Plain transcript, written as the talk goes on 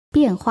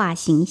变化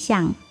形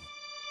象。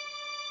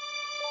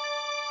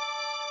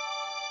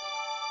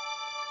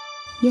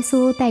耶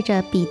稣带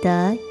着彼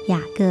得、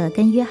雅各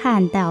跟约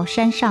翰到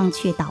山上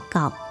去祷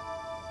告。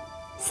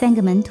3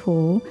个门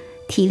徒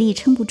体力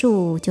撑不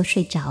住就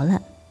睡着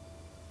了。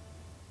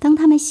当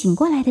他们醒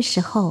过来的时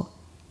候，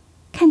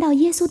看到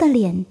耶稣的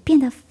脸变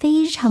得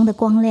非常的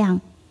光亮，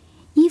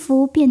衣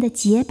服变得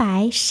洁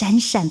白，闪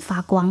闪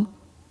发光。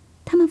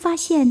他们发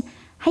现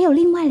还有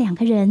另外2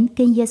个人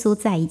跟耶稣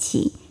在一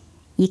起，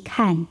一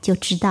看就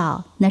知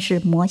道那是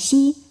摩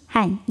西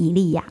和以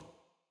利亚，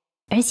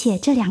而且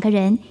这2个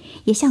人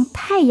也像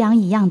太阳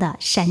一样的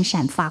闪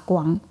闪发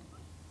光。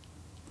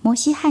摩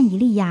西和以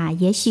利亚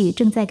也许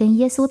正在跟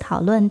耶稣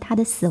讨论他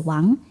的死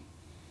亡。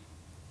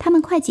他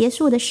们快结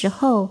束的时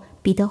候，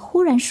彼得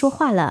忽然说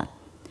话了：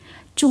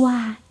主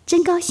啊，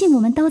真高兴我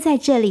们都在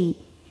这里，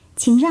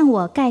请让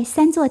我盖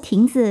3座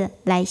亭子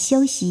来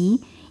休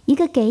息，一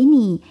个给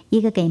你，一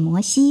个给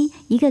摩西，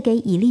一个给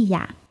以利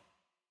亚。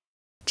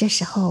这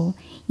时候，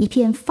一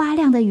片发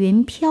亮的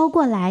云飘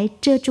过来，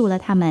遮住了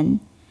他们，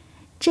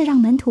这让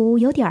门徒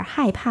有点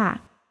害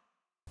怕。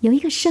有一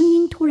个声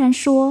音突然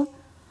说：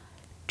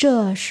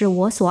这是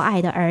我所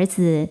爱的儿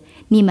子，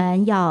你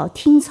们要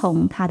听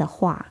从他的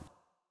话。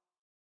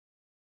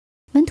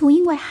门徒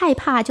因为害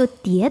怕就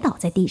跌倒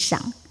在地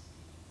上。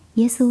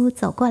耶稣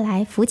走过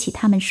来扶起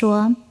他们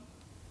说：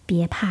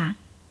别怕，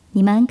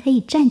你们可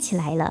以站起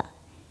来了。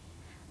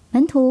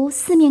门徒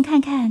四面看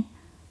看，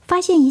发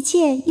现一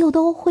切又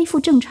都恢复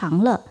正常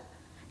了，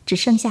只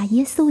剩下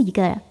耶稣一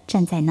个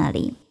站在那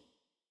里。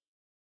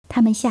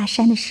他们下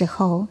山的时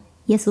候，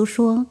耶稣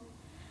说：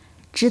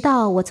直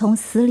到我从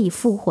死里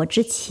复活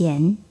之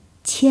前，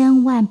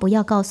千万不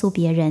要告诉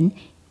别人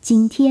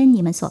今天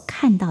你们所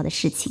看到的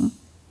事情。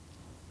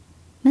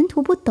门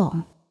徒不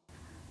懂，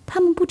他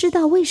们不知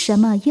道为什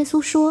么耶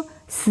稣说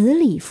死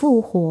里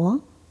复活，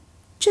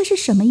这是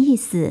什么意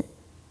思？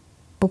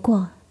不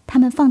过他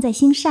们放在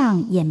心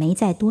上，也没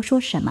再多说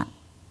什么。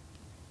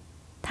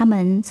他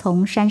们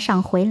从山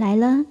上回来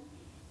了，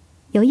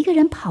有一个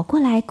人跑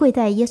过来跪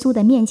在耶稣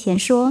的面前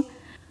说：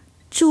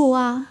主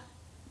啊，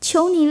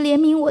求你怜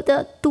悯我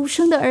的独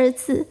生的儿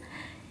子，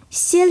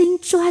邪灵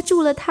抓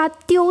住了他，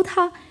丢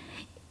他，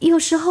有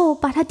时候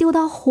把他丢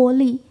到火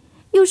里，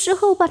有时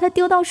候把他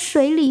丢到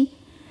水里，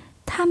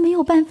他没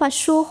有办法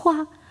说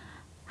话，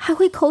还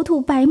会口吐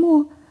白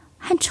沫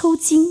和抽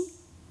筋。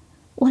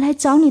我来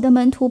找你的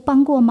门徒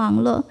帮过忙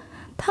了，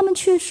他们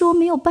却说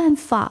没有办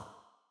法。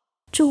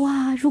主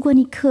啊，如果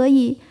你可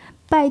以，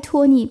拜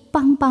托你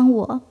帮帮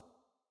我。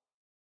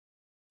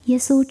耶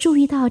稣注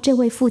意到这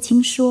位父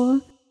亲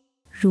说：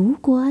如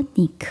果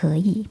你可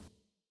以，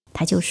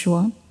他就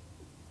说，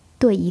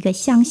对一个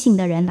相信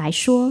的人来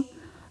说，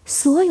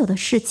所有的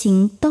事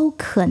情都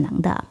可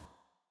能的。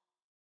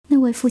那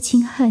位父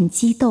亲很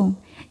激动，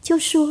就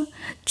说：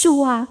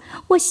主啊，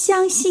我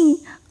相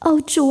信，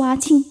主啊，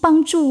请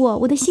帮助我，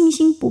我的信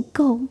心不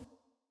够。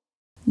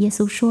耶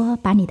稣说：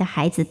把你的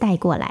孩子带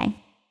过来。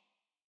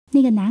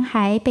那个男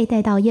孩被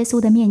带到耶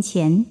稣的面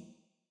前，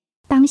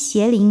当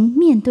邪灵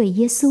面对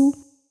耶稣，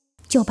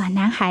就把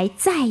男孩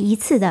再一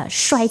次的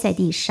摔在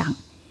地上。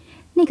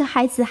那个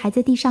孩子还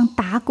在地上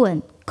打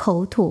滚，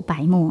口吐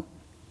白沫。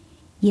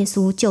耶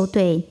稣就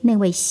对那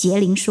位邪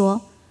灵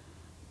说：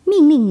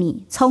命令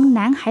你从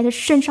男孩的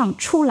身上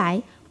出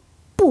来，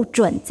不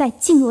准再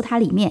进入他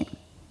里面。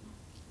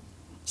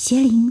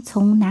邪灵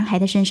从男孩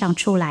的身上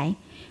出来，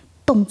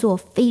动作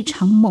非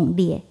常猛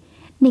烈。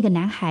那个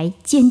男孩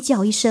尖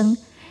叫一声，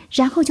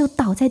然后就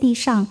倒在地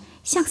上，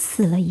像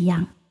死了一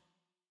样。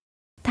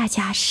大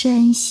家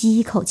深吸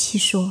一口气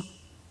说：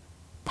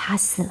他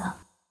死了。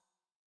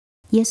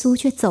耶稣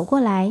却走过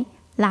来，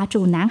拉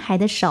住男孩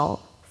的手，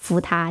扶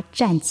他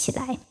站起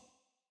来。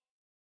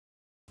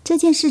这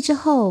件事之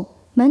后，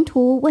门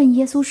徒问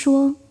耶稣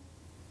说：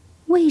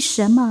为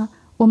什么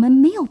我们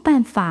没有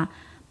办法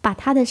把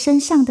他的身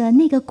上的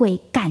那个鬼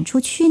赶出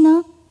去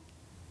呢？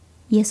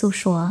耶稣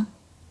说：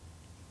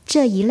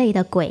这一类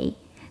的鬼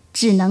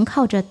只能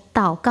靠着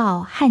祷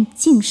告和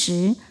禁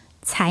食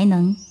才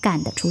能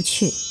赶得出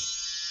去。